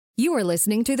You are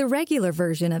listening to the regular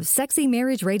version of Sexy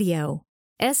Marriage Radio.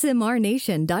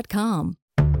 smrnation.com.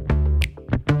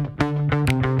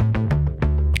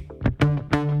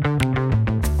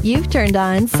 You've turned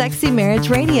on Sexy Marriage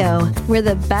Radio, where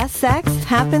the best sex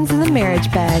happens in the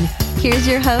marriage bed. Here's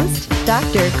your host,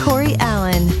 Dr. Corey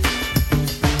Allen.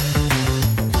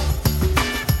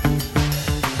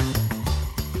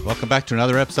 Welcome back to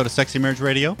another episode of Sexy Marriage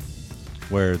Radio,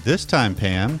 where this time,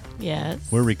 Pam, yes,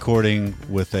 we're recording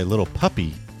with a little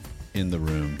puppy in the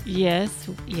room. Yes,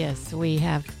 we've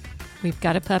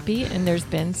got a puppy, and there's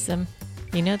been some,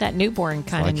 that newborn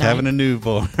kind of like having a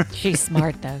newborn. She's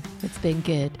smart, though. It's been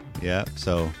good. Yeah,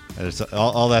 so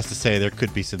all that's to say, there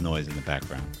could be some noise in the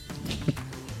background.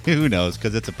 Who knows,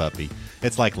 because it's a puppy.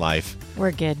 It's like life.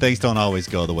 We're good. Things don't always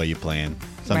go the way you plan.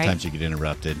 Sometimes right. You get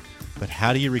interrupted. But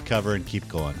how do you recover and keep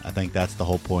going? I think that's the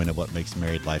whole point of what makes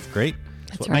married life great.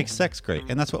 That's what makes sex great.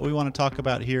 And that's what we want to talk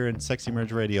about here in Sexy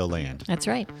Marriage Radio land. That's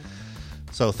right.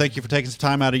 So thank you for taking some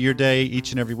time out of your day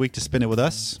each and every week to spend it with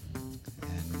us.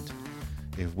 And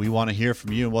if we want to hear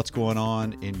from you and what's going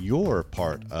on in your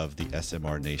part of the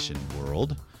SMR Nation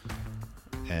world,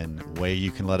 and the way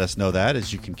you can let us know that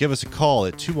is you can give us a call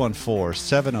at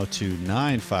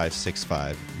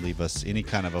 214-702-9565. Leave us any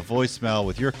kind of a voicemail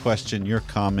with your question, your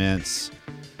comments,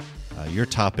 your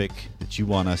topic that you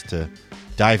want us to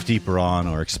dive deeper on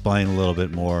or explain a little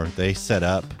bit more. They set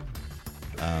up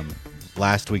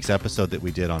last week's episode that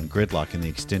we did on gridlock, and the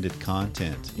extended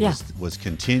content was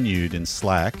continued in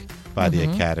Slack by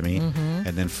the Academy, and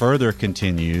then further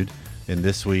continued in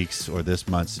this week's or this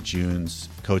month's June's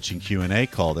coaching Q&A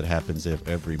call that happens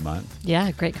every month. Yeah,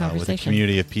 great conversation. With a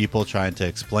community of people trying to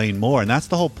explain more. And that's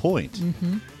the whole point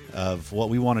of what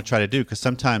we want to try to do, because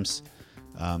sometimes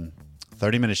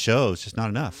 30-minute shows is just not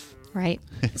enough. Right.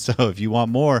 So if you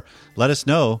want more, let us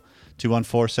know.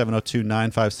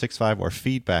 214-702-9565 or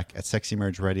feedback at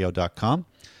sexymarriageradio.com.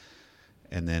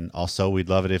 And then also we'd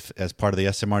love it if, as part of the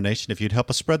SMR Nation, if you'd help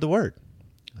us spread the word.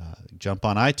 Jump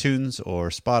on iTunes or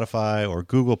Spotify or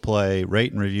Google Play,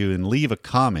 rate and review, and leave a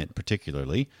comment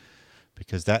particularly,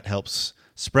 because that helps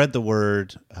spread the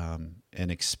word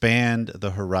and expand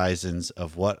the horizons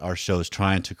of what our show is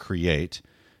trying to create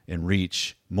and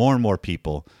reach more and more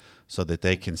people so that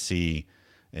they can see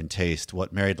and taste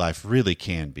what married life really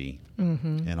can be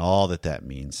and all that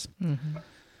means.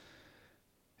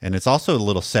 And it's also a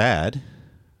little sad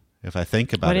if I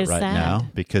think about it right now,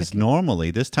 because normally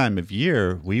this time of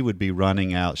year, we would be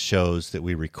running out shows that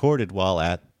we recorded while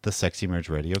at the Sexy Marriage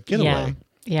Radio Getaway.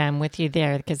 Yeah, I'm with you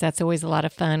there, because that's always a lot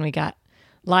of fun. We got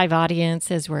live audience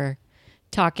as we're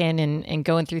talking and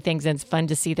going through things, and it's fun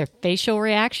to see their facial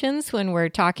reactions when we're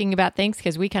talking about things,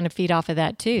 because we kind of feed off of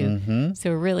that too. So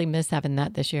we really miss having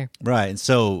that this year. Right, and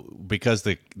so because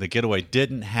the Getaway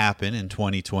didn't happen in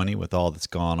 2020 with all that's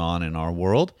gone on in our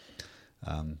world,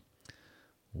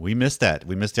 we missed that.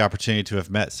 We missed the opportunity to have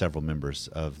met several members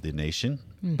of the nation.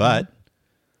 But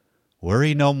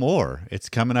worry no more. It's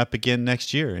coming up again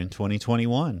next year in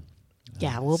 2021.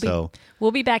 Yeah, we'll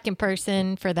be back in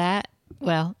person for that.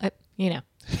 Well,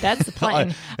 that's the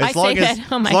plan. As long as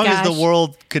the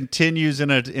world continues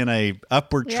in a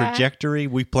upward trajectory,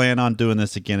 we plan on doing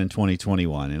this again in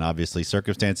 2021. And obviously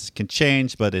circumstances can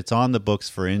change, but it's on the books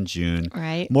for in June.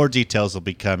 Right. More details will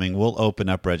be coming. We'll open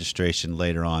up registration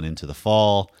later on into the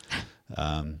fall.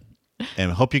 And I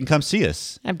hope you can come see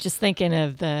us. I'm just thinking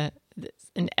of an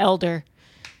elder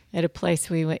at a place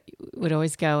we would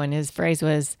always go, and his phrase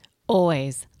was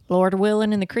always, Lord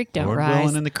willing and the creek don't rise. Lord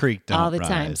willing and the creek don't rise. All the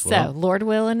time. Well, so, Lord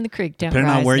willing and the creek don't rise.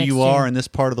 Depending on where you are June. in this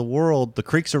part of the world, the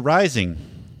creeks are rising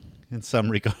in some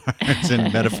regards,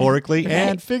 and metaphorically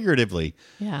and figuratively.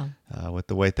 Yeah. With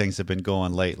the way things have been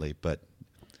going lately. But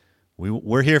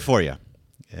we're here for you,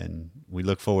 and we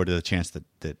look forward to the chance to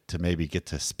maybe get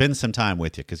to spend some time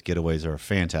with you, because getaways are a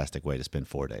fantastic way to spend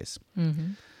 4 days.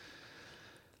 Well,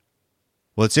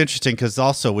 it's interesting because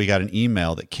also we got an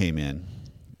email that came in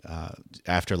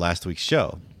after last week's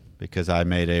show, because I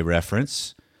made a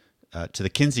reference to the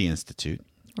Kinsey Institute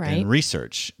and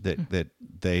research that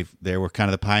they were kind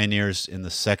of the pioneers in the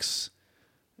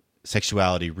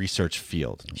sexuality research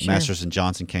field. Sure. Masters and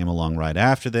Johnson came along right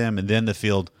after them, and then the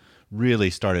field really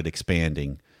started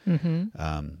expanding.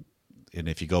 And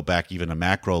if you go back even a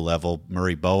macro level,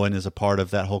 Murray Bowen is a part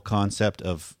of that whole concept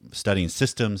of studying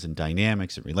systems and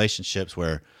dynamics and relationships,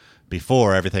 where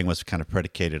before everything was kind of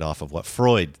predicated off of what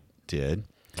Freud did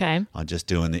on just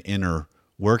doing the inner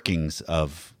workings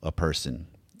of a person.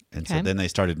 And so then they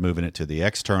started moving it to the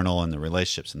external and the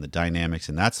relationships and the dynamics,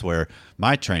 and that's where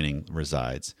my training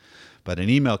resides. But an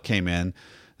email came in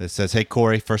It says, "Hey,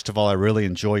 Corey, first of all, I really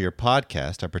enjoy your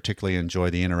podcast. I particularly enjoy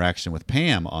the interaction with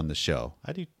Pam on the show."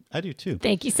 I do too.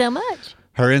 Thank you so much.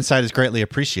 Her insight is greatly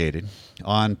appreciated.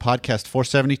 On podcast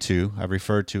 472, I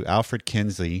referred to Alfred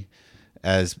Kinsey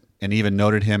as, and even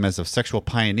noted him as a sexual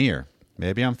pioneer.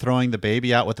 Maybe I'm throwing the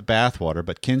baby out with the bathwater,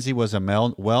 but Kinsey was a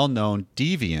well-known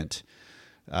deviant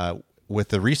with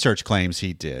the research claims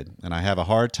he did, and I have a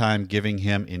hard time giving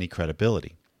him any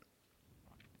credibility.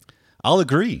 I'll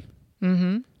agree.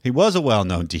 Mm-hmm. He was a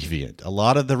well-known deviant. A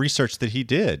lot of the research that he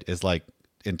did is like,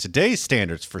 in today's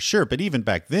standards for sure, but even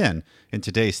back then, in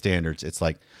today's standards, it's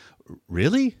like,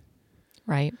 really?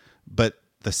 Right. But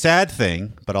the sad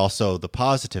thing, but also the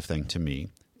positive thing to me,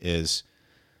 is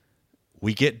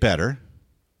we get better.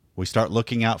 We start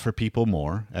looking out for people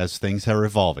more as things are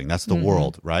evolving. That's the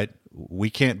world, right?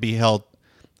 We can't be held,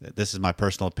 this is my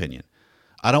personal opinion,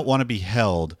 I don't want to be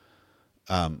held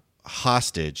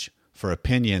hostage for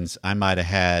opinions I might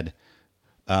have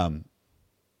had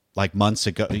like months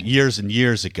ago, years and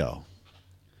years ago.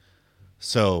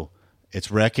 So it's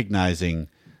recognizing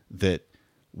that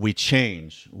we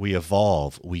change, we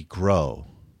evolve, we grow.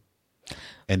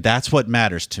 And that's what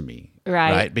matters to me.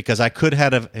 Right? Because I could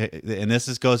have, and this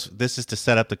is to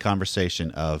set up the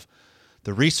conversation of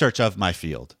the research of my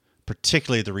field,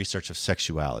 particularly the research of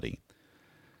sexuality.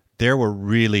 There were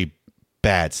really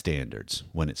bad standards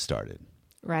when it started.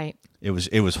 Right. It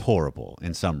was horrible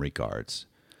in some regards.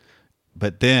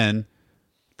 But then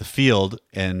the field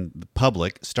and the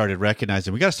public started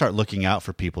recognizing we got to start looking out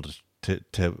for people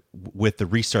to with the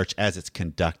research as it's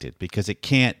conducted, because it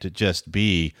can't just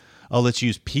be, oh, let's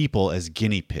use people as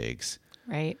guinea pigs.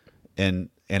 Right. And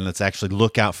let's actually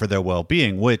look out for their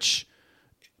well-being, which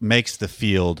makes the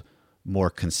field more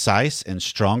concise and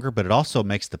stronger, but it also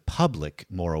makes the public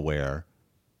more aware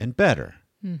and better.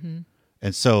 Mm-hmm.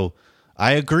 And so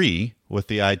I agree with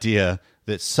the idea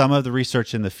that some of the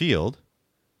research in the field,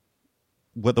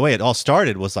 the way it all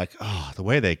started was like, oh, the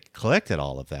way they collected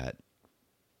all of that,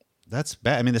 that's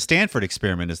bad. I mean, the Stanford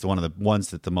experiment is one of the ones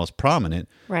that the most prominent,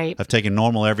 right, of taking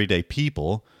normal everyday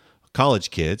people, college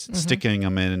kids, sticking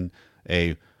them in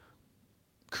a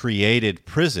created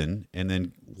prison and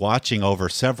then watching over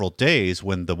several days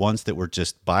when the ones that were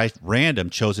just by random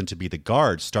chosen to be the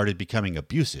guards started becoming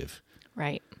abusive,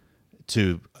 right,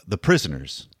 to the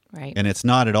prisoners. Right. And it's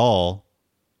not at all,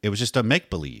 it was just a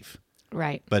make-believe.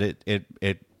 Right. But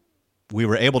we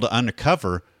were able to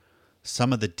uncover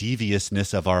some of the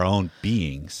deviousness of our own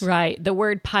beings. Right. The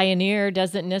word pioneer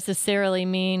doesn't necessarily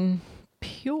mean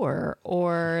pure,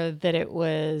 or that it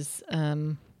was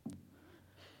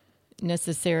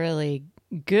necessarily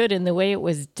good in the way it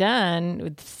was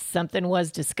done. Something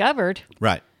was discovered.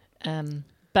 Right.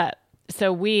 But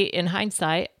so we, in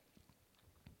hindsight,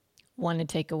 want to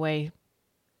take away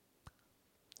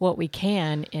what we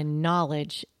can in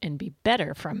knowledge and be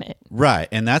better from it. Right.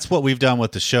 And that's what we've done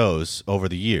with the shows over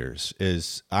the years.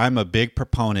 Is I'm a big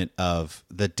proponent of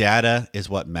the data is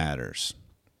what matters.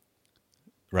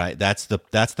 Right. That's the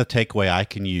takeaway I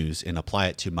can use and apply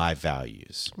it to my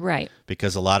values. Right.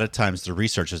 Because a lot of times the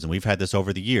researchers, and we've had this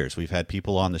over the years, we've had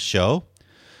people on the show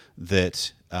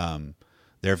that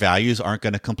their values aren't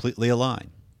going to completely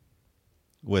align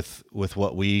with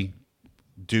what we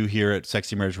do here at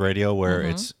Sexy Marriage Radio, where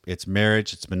it's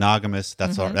marriage, it's monogamous.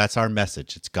 That's our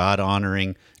message. It's God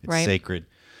honoring, it's sacred.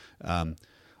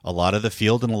 A lot of the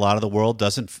field and a lot of the world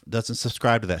doesn't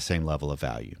subscribe to that same level of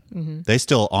value. Mm-hmm. They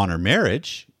still honor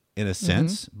marriage in a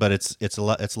sense, but it's a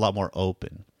lot more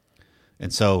open.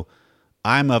 And so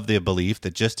I'm of the belief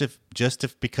that just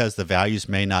if because the values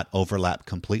may not overlap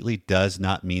completely does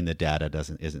not mean the data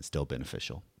isn't still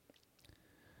beneficial.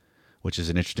 Which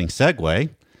is an interesting segue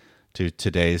to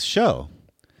today's show,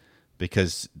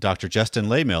 because Dr. Justin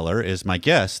Lehmiller is my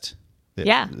guest that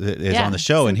is on the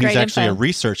show, and he's actually a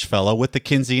research fellow with the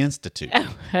Kinsey Institute.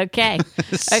 Oh, okay.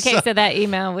 So that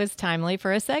email was timely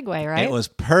for a segue, right? It was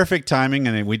perfect timing,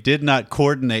 and we did not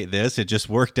coordinate this. It just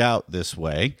worked out this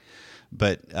way.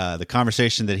 But the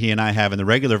conversation that he and I have in the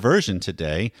regular version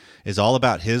today is all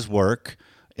about his work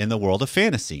in the world of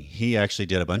fantasy. He actually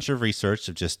did a bunch of research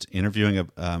of just interviewing,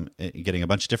 getting a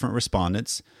bunch of different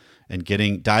respondents, and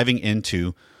diving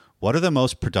into what are the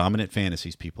most predominant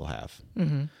fantasies people have,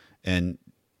 and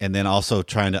then also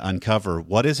trying to uncover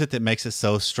what is it that makes it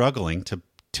so struggling to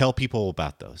tell people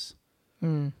about those,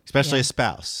 especially a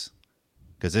spouse,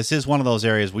 because this is one of those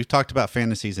areas we've talked about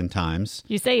fantasies in times.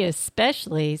 You say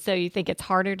especially, so you think it's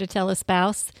harder to tell a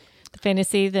spouse the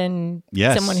fantasy than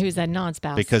someone who's a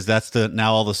non-spouse, because that's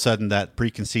now all of a sudden that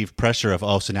preconceived pressure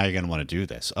of, so now you're going to want to do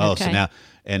this. So now,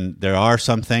 and there are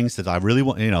some things that I really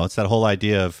want, it's that whole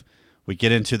idea of we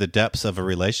get into the depths of a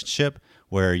relationship,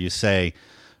 where you say,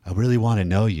 I really want to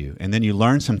know you. And then you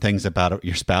learn some things about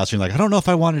your spouse. You're like, I don't know if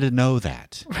I wanted to know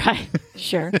that. Right.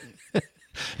 Sure.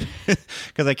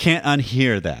 Because I can't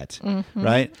unhear that.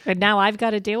 Right. But now I've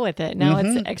got to deal with it. Now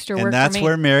it's extra work and that's for me.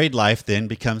 where married life then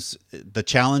becomes the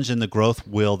challenge and the growth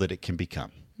will that it can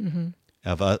become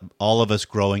of all of us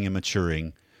growing and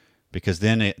maturing. Because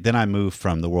then I move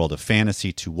from the world of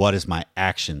fantasy to what is my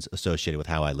actions associated with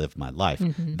how I live my life.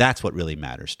 That's what really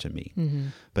matters to me.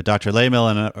 But Dr.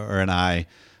 Lehmiller and I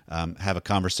have a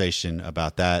conversation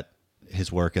about that,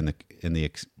 his work in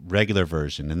the regular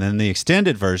version. And then the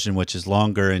extended version, which is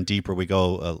longer and deeper, we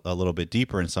go a little bit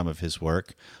deeper in some of his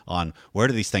work on where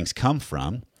do these things come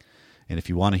from. And if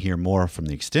you want to hear more from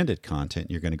the extended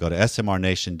content, you're going to go to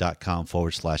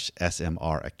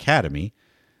smrnation.com/SMR Academy.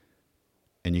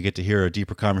 And you get to hear a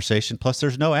deeper conversation. Plus,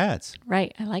 there's no ads.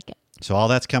 Right. I like it. So all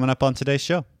that's coming up on today's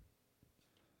show.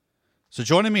 So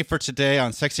joining me for today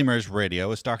on Sexy Marriage Radio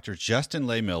is Dr. Justin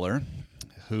Lehmiller,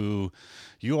 who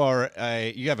you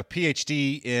have a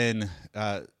PhD in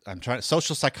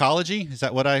social psychology. Is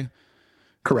that what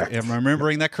Correct. am I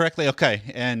remembering that correctly? Okay.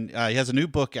 And he has a new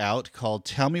book out called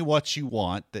Tell Me What You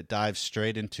Want that dives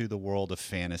straight into the world of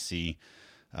fantasy.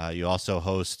 You also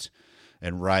host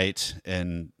and write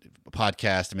and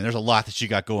podcast. I mean, there's a lot that you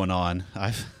got going on.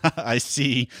 I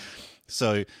see.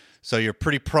 So you're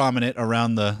pretty prominent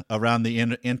around the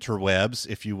interwebs,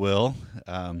 if you will.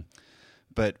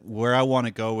 But where I want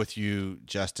to go with you,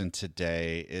 Justin,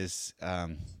 today is,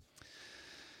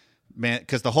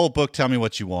 because the whole book, Tell Me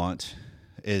What You Want,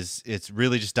 it's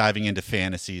really just diving into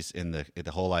fantasies in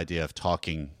the whole idea of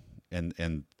talking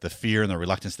and the fear and the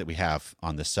reluctance that we have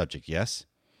on this subject. Yes.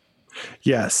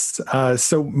 Yes.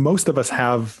 So most of us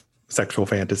have sexual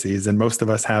fantasies, and most of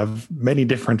us have many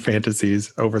different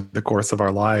fantasies over the course of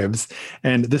our lives.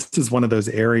 And this is one of those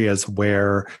areas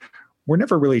where we're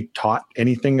never really taught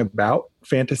anything about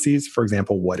fantasies. For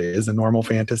example, what is a normal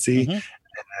fantasy?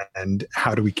 And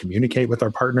how do we communicate with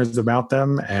our partners about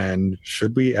them? And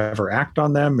should we ever act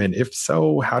on them? And if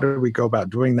so, how do we go about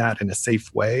doing that in a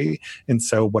safe way? And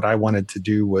so what I wanted to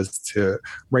do was to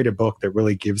write a book that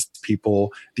really gives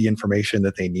people the information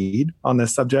that they need on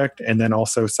this subject, and then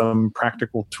also some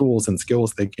practical tools and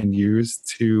skills they can use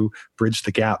to bridge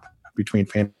the gap between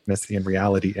fantasy and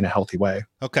reality in a healthy way.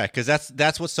 Okay, because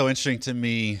that's what's so interesting to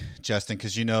me, Justin.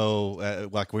 Because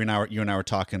like you and I were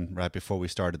talking right before we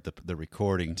started the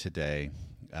recording today,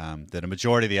 that a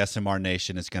majority of the SMR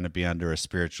Nation is going to be under a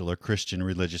spiritual or Christian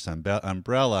religious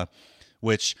umbrella.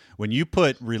 Which, when you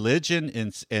put religion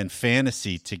and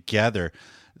fantasy together,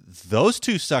 those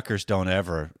two suckers don't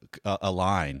ever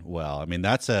align well. I mean,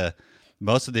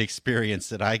 most of the experience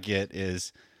that I get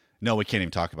is, no, we can't even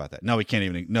talk about that. No, we can't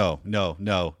even. No.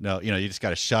 You just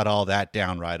got to shut all that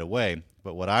down right away.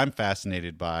 But what I'm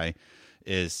fascinated by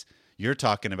is you're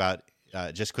talking about,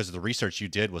 just because the research you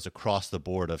did was across the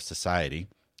board of society.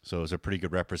 So it was a pretty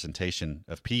good representation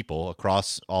of people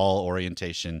across all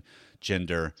orientation,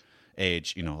 gender,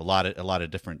 age, a lot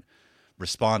of different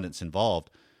respondents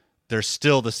involved. There's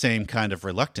still the same kind of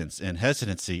reluctance and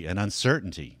hesitancy and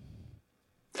uncertainty.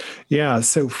 Yeah.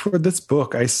 So for this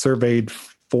book, I surveyed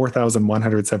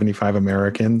 4,175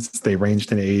 Americans. They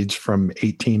ranged in age from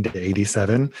 18 to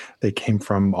 87. They came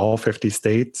from all 50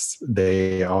 states.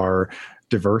 They are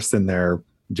diverse in their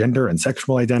gender and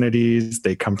sexual identities.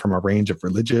 They come from a range of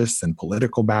religious and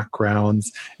political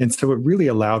backgrounds. And so it really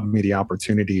allowed me the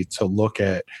opportunity to look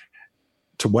at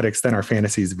to what extent our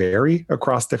fantasies vary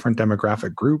across different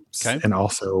demographic groups, and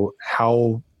also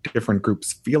how different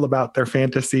groups feel about their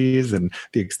fantasies and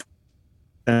the extent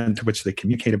to which they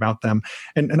communicate about them,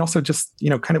 and also just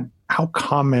kind of how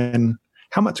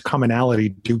much commonality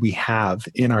do we have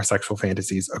in our sexual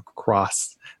fantasies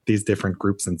across these different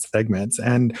groups and segments.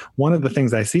 And one of the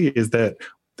things I see is that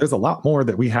there's a lot more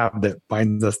that we have that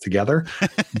binds us together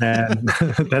than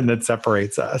that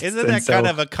separates us. Isn't that kind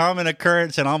of a common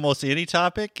occurrence in almost any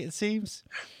topic, it seems?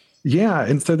 Yeah.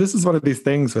 And so this is one of these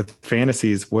things with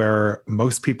fantasies where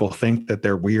most people think that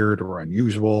they're weird or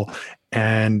unusual.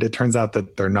 And it turns out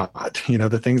that they're not.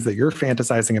 The things that you're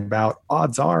fantasizing about,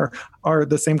 odds are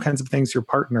the same kinds of things your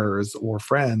partners or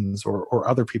friends or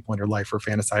other people in your life are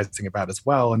fantasizing about as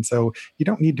well. And so you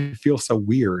don't need to feel so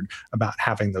weird about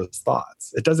having those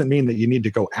thoughts. It doesn't mean that you need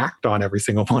to go act on every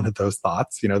single one of those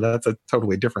thoughts. That's a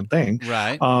totally different thing.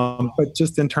 Right. But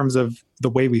just in terms of the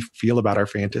way we feel about our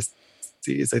fantasies,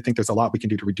 I think there's a lot we can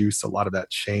do to reduce a lot of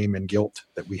that shame and guilt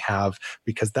that we have,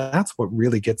 because that's what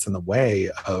really gets in the way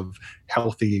of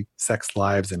healthy sex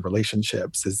lives and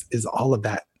relationships is all of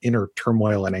that inner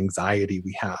turmoil and anxiety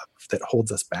we have that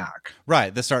holds us back.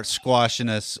 Right. That starts squashing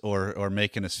us or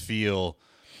making us feel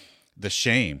the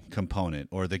shame component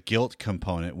or the guilt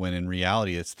component, when in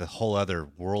reality it's the whole other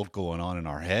world going on in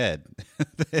our head.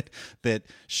 that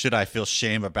should I feel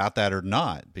shame about that or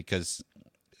not? Because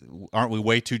aren't we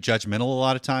way too judgmental a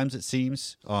lot of times, it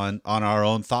seems, on our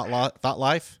own thought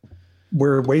life?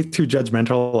 We're way too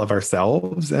judgmental of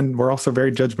ourselves, and we're also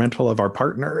very judgmental of our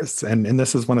partners. And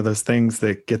this is one of those things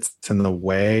that gets in the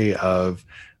way of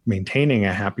maintaining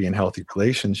a happy and healthy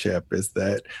relationship, is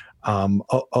that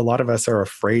a lot of us are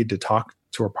afraid to talk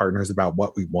to our partners about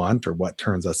what we want or what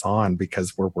turns us on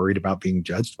because we're worried about being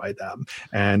judged by them.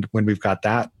 And when we've got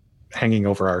that hanging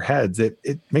over our heads, it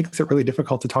makes it really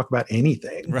difficult to talk about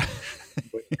anything. Right.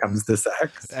 When it comes to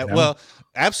sex. Well,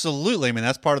 absolutely. I mean,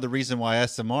 that's part of the reason why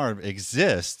SMR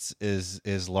exists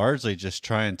is largely just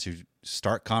trying to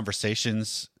start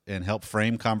conversations and help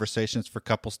frame conversations for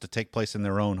couples to take place in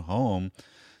their own home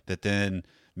that then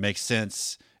makes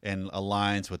sense and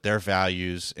aligns with their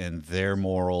values and their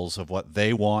morals of what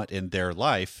they want in their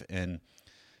life. And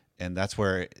that's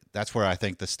where I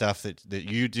think the stuff that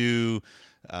you do,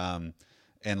 and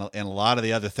a lot of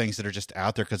the other things that are just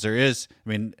out there, because there is, I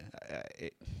mean,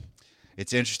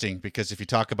 it's interesting because if you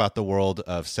talk about the world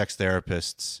of sex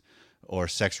therapists or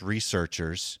sex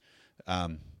researchers,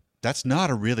 that's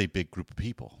not a really big group of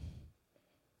people.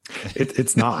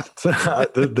 It's not.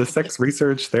 The sex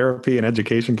research, therapy, and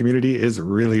education community is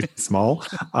really small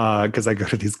because I go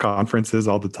to these conferences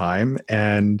all the time.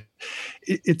 And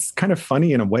it's kind of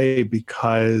funny in a way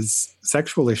because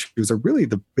sexual issues are really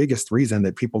the biggest reason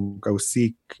that people go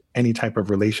seek any type of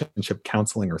relationship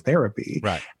counseling or therapy.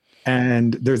 Right.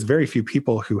 And there's very few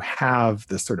people who have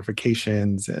the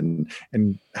certifications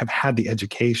and have had the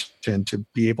education to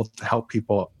be able to help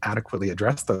people adequately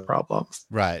address the problems.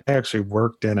 Right. I actually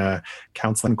worked in a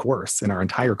counseling course in our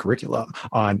entire curriculum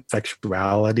on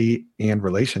sexuality and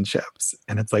relationships.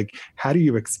 And it's like, how do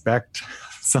you expect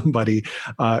somebody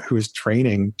who is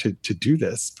training to do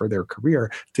this for their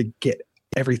career to get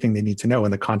everything they need to know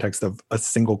in the context of a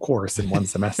single course in one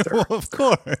semester? Well, of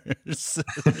course.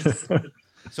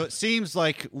 So it seems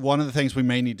like one of the things we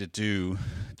may need to do,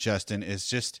 Justin, is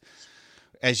just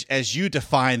as you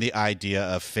define the idea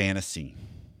of fantasy,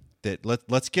 that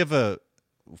let's give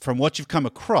from what you've come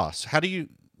across, how do you,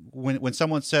 when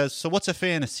someone says, so what's a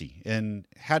fantasy? And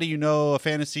how do you know a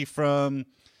fantasy from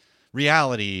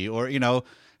reality? Or,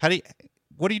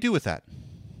 what do you do with that?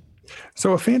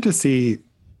 So a fantasy,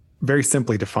 very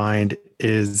simply defined,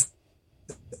 is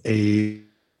a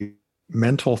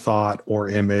mental thought or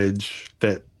image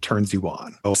that turns you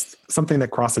on. Something that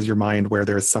crosses your mind where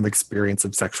there's some experience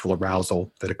of sexual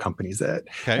arousal that accompanies it.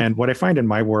 Okay. And what I find in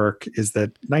my work is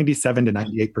that 97 to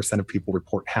 98% of people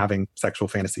report having sexual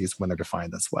fantasies when they're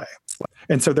defined this way.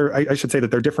 And so I should say that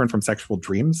they're different from sexual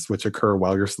dreams, which occur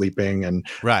while you're sleeping. And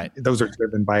right. Those are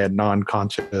driven by a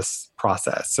non-conscious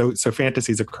process. So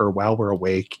fantasies occur while we're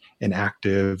awake and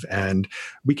active, and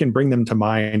we can bring them to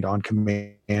mind on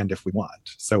command if we want.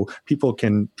 So people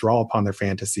can draw upon their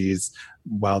fantasies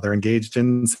while they're engaged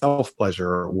in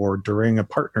self-pleasure or during a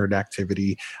partnered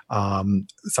activity.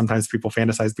 Sometimes people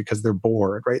fantasize because they're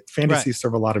bored, right? Fantasies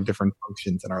serve a lot of different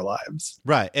functions in our lives.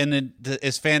 Right. And then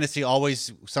is fantasy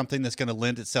always something that's going to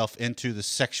lend itself into the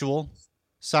sexual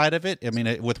side of it? I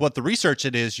mean, with what the research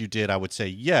it is you did, I would say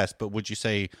yes, but would you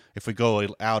say if we go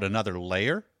out another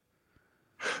layer?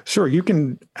 Sure, you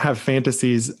can have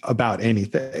fantasies about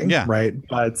anything, yeah. Right?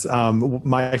 But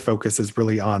my focus is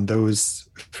really on those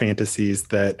fantasies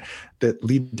that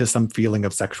lead to some feeling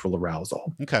of sexual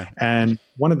arousal. Okay. And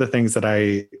one of the things that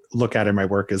I look at in my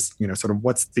work is, sort of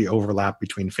what's the overlap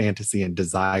between fantasy and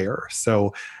desire.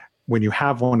 So when you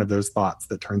have one of those thoughts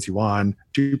that turns you on,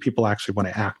 do people actually want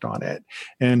to act on it?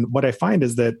 And what I find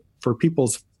is that for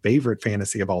people's favorite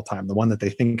fantasy of all time, the one that they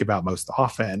think about most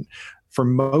often, for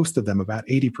most of them, about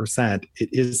 80%, it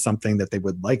is something that they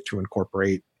would like to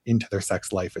incorporate into their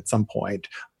sex life at some point.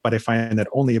 But I find that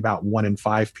only about 1 in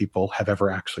 5 people have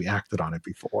ever actually acted on it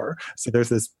before. So there's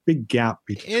this big gap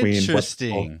between what people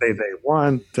say they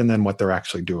want and then what they're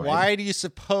actually doing. Why do you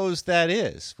suppose that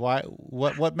is? Why?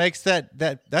 What makes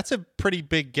that's a pretty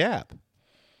big gap?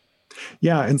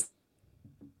 Yeah. And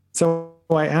so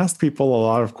I asked people a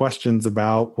lot of questions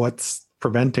about what's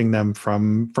preventing them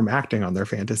from acting on their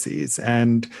fantasies.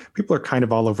 And people are kind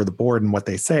of all over the board in what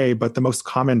they say, but the most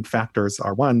common factors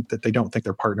are, one, that they don't think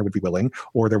their partner would be willing,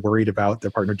 or they're worried about their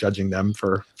partner judging them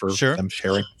for sure. them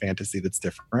sharing a fantasy that's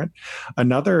different.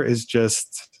 Another is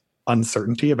just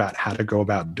uncertainty about how to go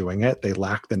about doing it. They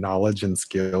lack the knowledge and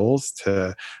skills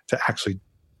to actually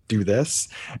do this.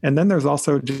 And then there's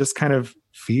also just kind of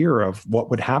fear of what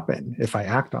would happen if I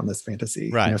act on this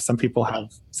fantasy. Right. Some people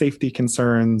have safety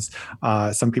concerns.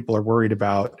 Some people are worried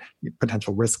about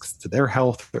potential risks to their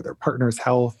health or their partner's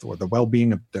health or the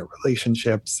well-being of their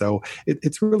relationship. So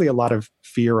it's really a lot of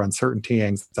fear, uncertainty,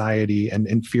 anxiety,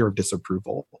 and fear of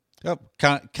disapproval. Oh,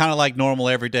 kind of like normal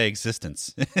everyday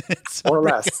existence. Or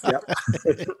less. Yep.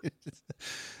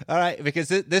 All right. Because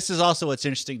this is also what's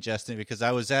interesting, Justin, because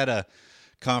I was at a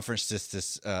conference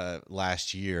this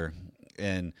last year,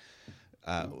 and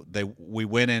we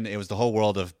went in. It was the whole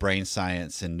world of brain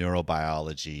science and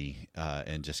neurobiology,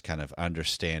 and just kind of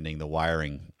understanding the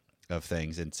wiring of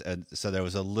things. And so there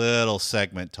was a little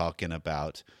segment talking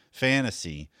about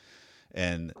fantasy,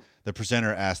 and the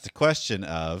presenter asked the question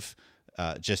of,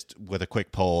 just with a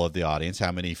quick poll of the audience,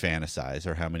 how many fantasize,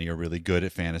 or how many are really good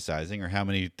at fantasizing, or how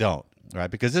many don't, right?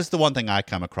 Because this is the one thing I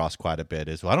come across quite a bit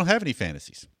is, well, I don't have any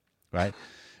fantasies, right?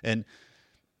 And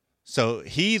so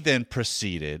he then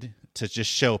proceeded to just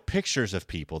show pictures of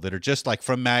people that are just like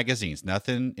from magazines,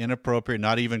 nothing inappropriate,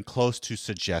 not even close to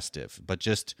suggestive, but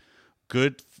just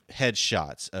good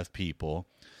headshots of people.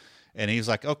 And he was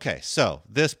like, okay, so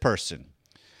this person,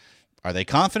 are they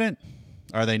confident?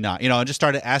 Are they not? And just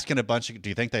started asking a bunch of, do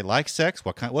you think they like sex?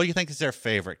 What do you think is their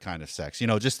favorite kind of sex?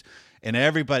 And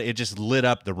everybody, it just lit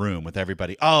up the room with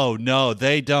everybody. Oh no,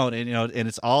 they don't. And, and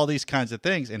it's all these kinds of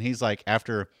things. And he's like,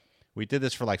 after we did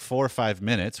this for like 4 or 5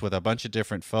 minutes with a bunch of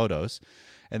different photos,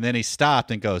 and then he stopped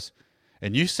and goes,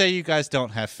 and you say you guys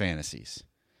don't have fantasies.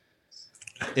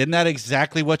 Isn't that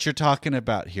exactly what you're talking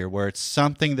about here? Where it's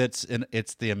something it's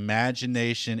the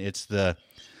imagination. It's the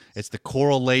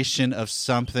correlation of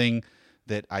something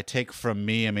that I take from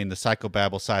me. I mean, the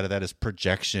psychobabble side of that is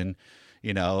projection,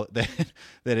 that's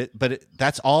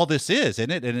all this is,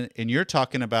 isn't it? And you're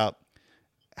talking about,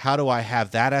 how do I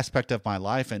have that aspect of my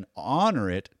life and honor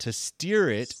it to steer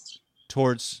it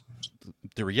towards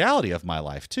the reality of my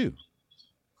life too?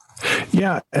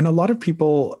 Yeah. And a lot of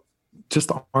people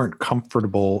just aren't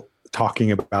comfortable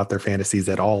talking about their fantasies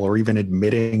at all, or even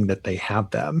admitting that they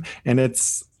have them. And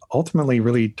it's ultimately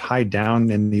really tied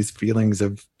down in these feelings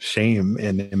of shame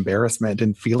and embarrassment,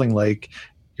 and feeling like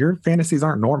your fantasies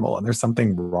aren't normal and there's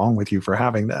something wrong with you for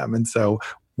having them. And so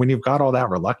when you've got all that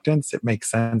reluctance, it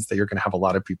makes sense that you're going to have a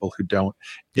lot of people who don't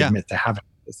admit to having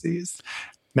fantasies.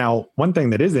 Now, one thing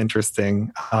that is interesting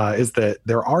is that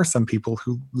there are some people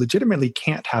who legitimately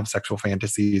can't have sexual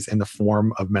fantasies in the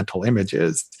form of mental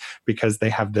images, because they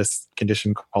have this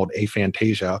condition called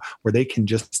aphantasia, where they can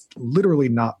just literally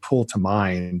not pull to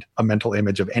mind a mental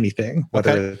image of anything,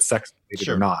 whether it's sex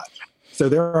related or not. So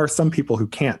there are some people who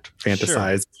can't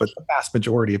fantasize, but the vast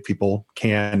majority of people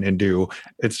can and do.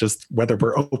 It's just whether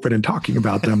we're open and talking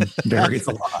about them varies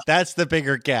a lot. That's the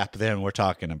bigger gap then we're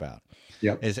talking about.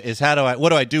 Yep. Is what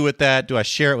do I do with that? Do I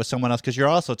share it with someone else? Because you're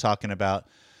also talking about,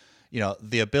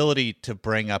 the ability to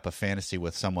bring up a fantasy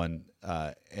with someone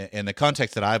in the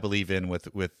context that I believe in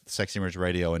with Sexy Marriage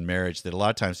Radio and marriage, that a lot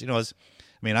of times,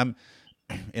 I'm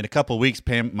in a couple of weeks,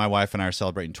 Pam, my wife and I are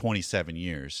celebrating 27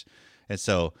 years. And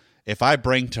so if I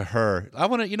bring to her, I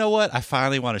want to, I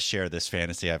finally want to share this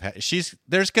fantasy I've had.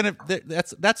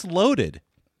 That's loaded,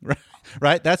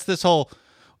 right? That's this whole,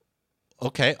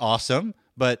 okay, awesome.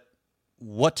 But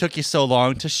what took you so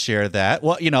long to share that?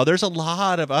 Well, there's a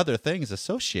lot of other things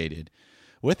associated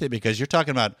with it, because you're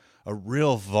talking about a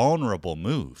real vulnerable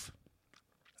move.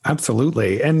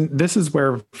 Absolutely. And this is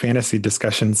where fantasy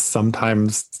discussions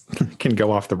sometimes can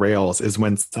go off the rails, is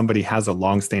when somebody has a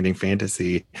longstanding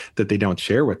fantasy that they don't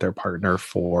share with their partner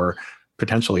for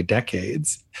potentially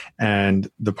decades. And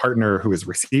the partner who is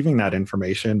receiving that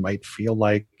information might feel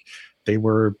like they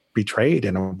were betrayed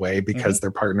in a way, because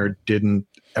their partner didn't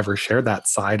ever share that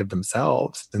side of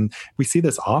themselves. And we see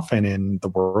this often in the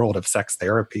world of sex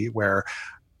therapy, where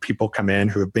people come in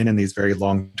who have been in these very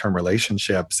long-term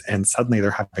relationships, and suddenly they're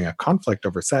having a conflict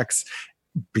over sex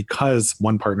because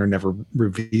one partner never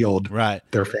revealed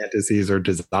their fantasies or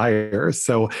desires.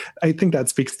 So I think that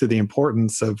speaks to the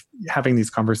importance of having these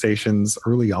conversations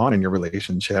early on in your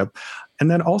relationship, and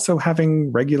then also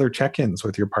having regular check-ins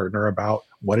with your partner about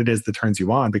what it is that turns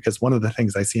you on. Because one of the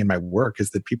things I see in my work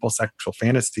is that people's sexual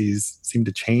fantasies seem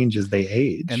to change as they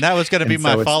age. And that was going to be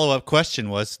my follow-up question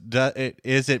was,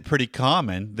 is it pretty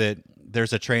common that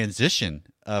there's a transition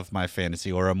of my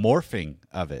fantasy or a morphing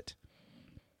of it?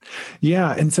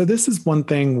 Yeah. And so this is one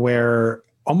thing where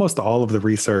almost all of the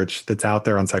research that's out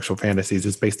there on sexual fantasies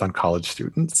is based on college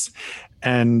students.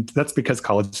 And that's because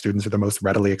college students are the most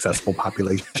readily accessible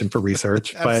population for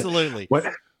research. Absolutely.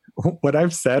 But what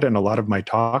I've said in a lot of my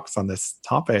talks on this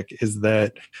topic is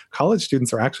that college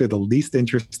students are actually the least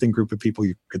interesting group of people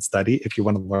you could study if you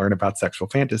want to learn about sexual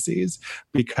fantasies,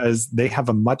 because they have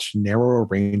a much narrower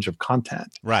range of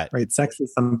content. Right. Sex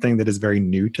is something that is very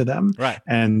new to them. Right.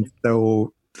 And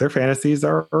so their fantasies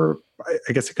are,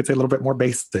 I guess you could say, a little bit more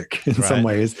basic in some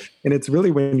ways. And it's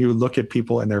really when you look at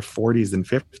people in their 40s and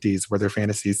 50s where their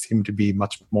fantasies seem to be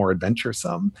much more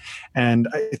adventuresome. And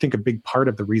I think a big part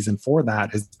of the reason for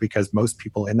that is because most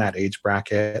people in that age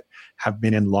bracket have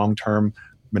been in long-term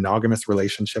monogamous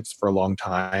relationships for a long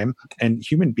time. And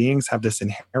human beings have this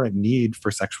inherent need for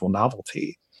sexual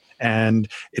novelty. And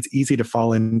it's easy to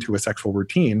fall into a sexual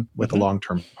routine with a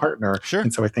long-term partner. Sure.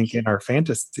 And so I think in our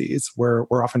fantasies, we're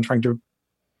often trying to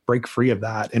break free of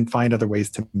that and find other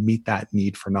ways to meet that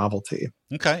need for novelty.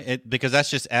 Okay. Because that's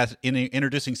just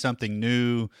introducing something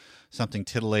new, something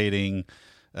titillating,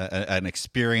 an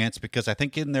experience. Because I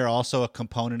think in there also a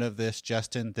component of this,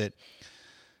 Justin, that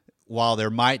while there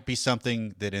might be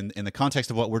something that in the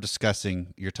context of what we're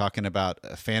discussing, you're talking about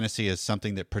a fantasy as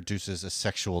something that produces a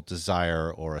sexual desire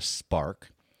or a spark,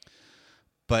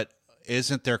 but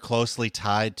isn't there closely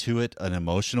tied to it an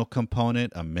emotional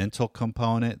component, a mental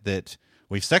component that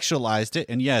we've sexualized it?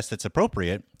 And yes, that's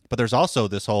appropriate, but there's also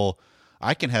this whole,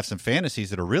 I can have some fantasies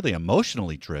that are really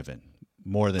emotionally driven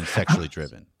more than sexually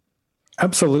driven.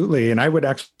 Absolutely. And I would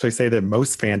actually say that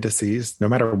most fantasies, no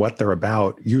matter what they're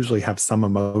about, usually have some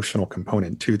emotional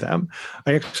component to them.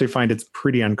 I actually find it's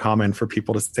pretty uncommon for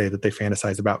people to say that they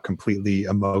fantasize about completely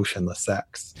emotionless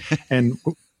sex. And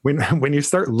when you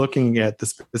start looking at the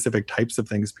specific types of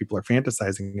things people are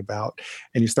fantasizing about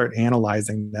and you start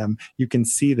analyzing them, you can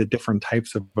see the different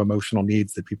types of emotional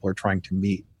needs that people are trying to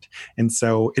meet. And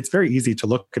so it's very easy to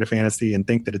look at a fantasy and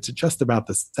think that it's just about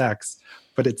the sex,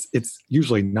 but it's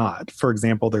usually not. For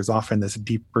example, there's often this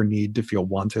deeper need to feel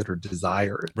wanted or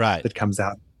desired that comes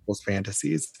out in people's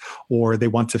fantasies, or they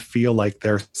want to feel like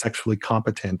they're sexually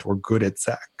competent or good at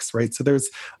sex, right? So there's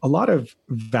a lot of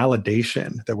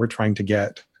validation that we're trying to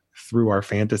get through our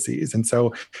fantasies. And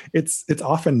so it's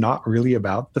often not really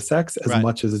about the sex as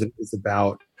much as it is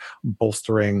about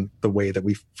bolstering the way that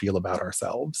we feel about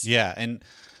ourselves. Yeah. And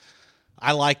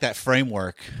I like that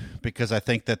framework because I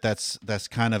think that's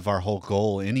kind of our whole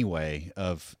goal anyway.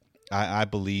 I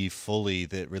believe fully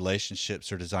that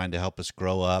relationships are designed to help us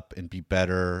grow up and be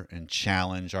better and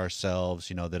challenge ourselves.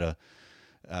 You know, that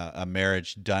a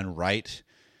marriage done right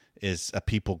is a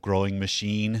people growing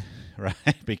machine, right?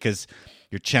 Because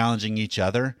you're challenging each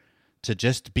other to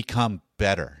just become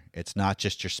better. It's not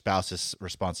just your spouse's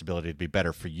responsibility to be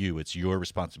better for you. It's your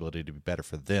responsibility to be better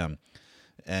for them.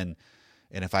 And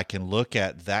if I can look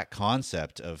at that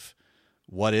concept of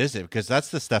what is it, because that's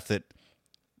the stuff that,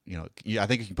 you know, I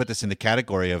think you can put this in the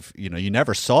category of, you know, you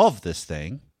never solve this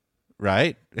thing,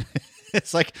 right?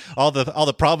 It's like all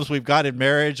the problems we've got in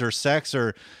marriage or sex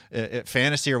or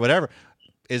fantasy or whatever.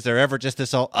 Is there ever just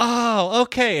this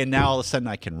okay, and now all of a sudden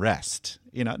I can rest?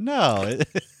 You know, no,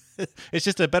 it's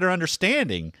just a better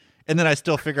understanding, and then I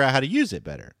still figure out how to use it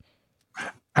better.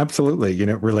 Absolutely. You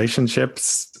know,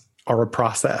 relationships are a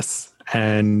process,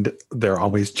 and they're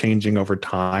always changing over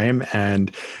time.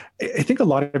 And I think a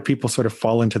lot of people sort of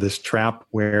fall into this trap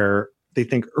where they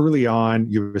think early on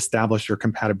you establish your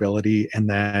compatibility, and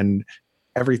then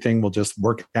everything will just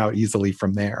work out easily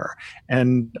from there.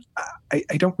 And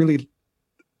I don't really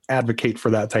advocate for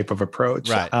that type of approach.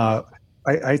 Right.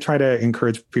 I try to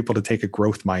encourage people to take a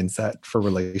growth mindset for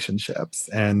relationships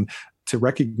and to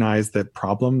recognize that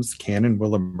problems can and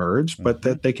will emerge, but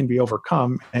that they can be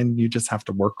overcome and you just have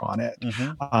to work on it.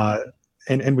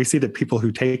 And we see that people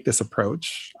who take this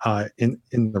approach in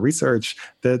the research,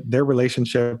 that their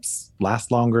relationships last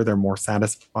longer, they're more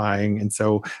satisfying. And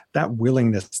so that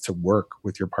willingness to work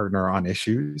with your partner on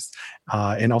issues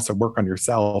and also work on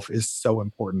yourself is so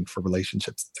important for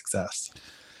relationship success.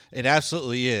 It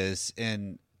absolutely is.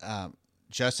 And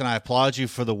Justin, I applaud you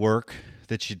for the work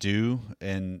that you do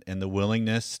and the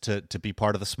willingness to be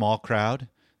part of the small crowd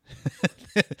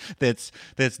that's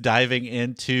diving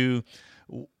into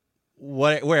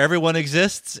where everyone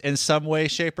exists in some way,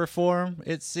 shape, or form,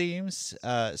 it seems.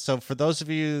 So for those of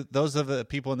the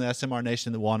people in the SMR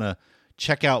Nation that want to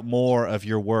check out more of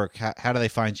your work, how do they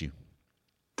find you?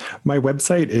 My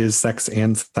website is Sex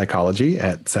and Psychology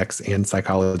at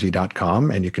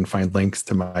sexandpsychology.com, and you can find links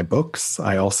to my books.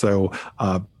 I also,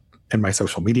 in my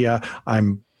social media,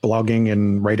 I'm blogging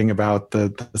and writing about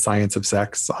the science of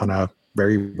sex on a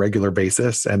very regular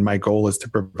basis. And my goal is to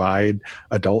provide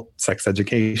adult sex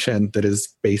education that is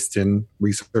based in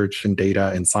research and data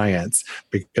and science,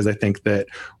 because I think that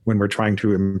when we're trying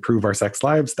to improve our sex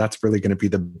lives, that's really going to be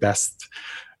the best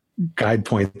guide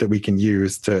point that we can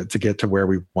use to get to where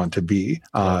we want to be.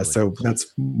 So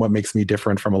that's what makes me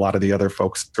different from a lot of the other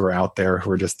folks who are out there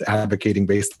who are just advocating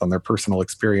based on their personal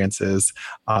experiences.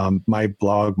 My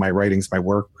blog, my writings, my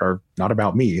work are not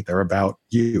about me. They're about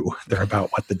you. They're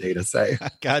about what the data say.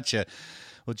 Gotcha.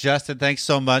 Well, Justin, thanks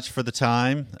so much for the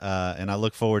time. And I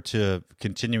look forward to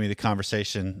continuing the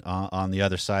conversation on the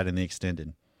other side in the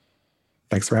extended.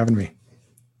 Thanks for having me.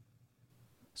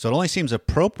 So it only seems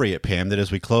appropriate, Pam, that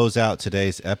as we close out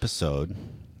today's episode,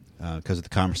 because of the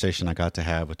conversation I got to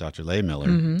have with Dr.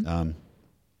 Lehmiller,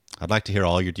 I'd like to hear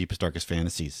all your deepest, darkest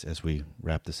fantasies as we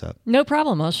wrap this up. No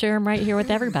problem. I'll share them right here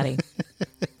with everybody.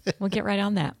 We'll get right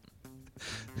on that.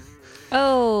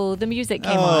 Oh, the music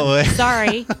came on.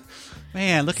 Sorry.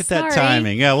 Man, look at that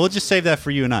timing. Yeah, we'll just save that for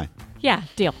you and I. Yeah,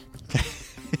 deal.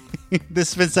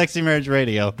 This has been Sexy Marriage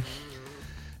Radio.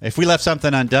 If we left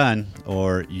something undone,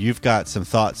 or you've got some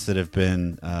thoughts that have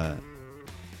been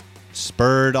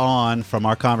spurred on from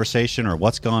our conversation, or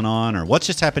what's going on, or what's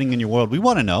just happening in your world, we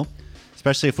want to know,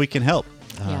 especially if we can help.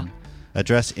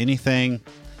 Address anything.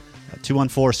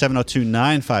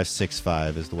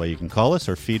 214-702-9565 is the way you can call us,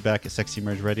 or feedback at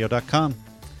sexymarriageradio.com.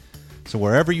 So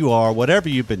wherever you are, whatever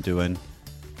you've been doing,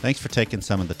 thanks for taking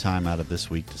some of the time out of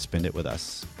this week to spend it with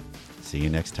us. See you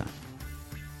next time.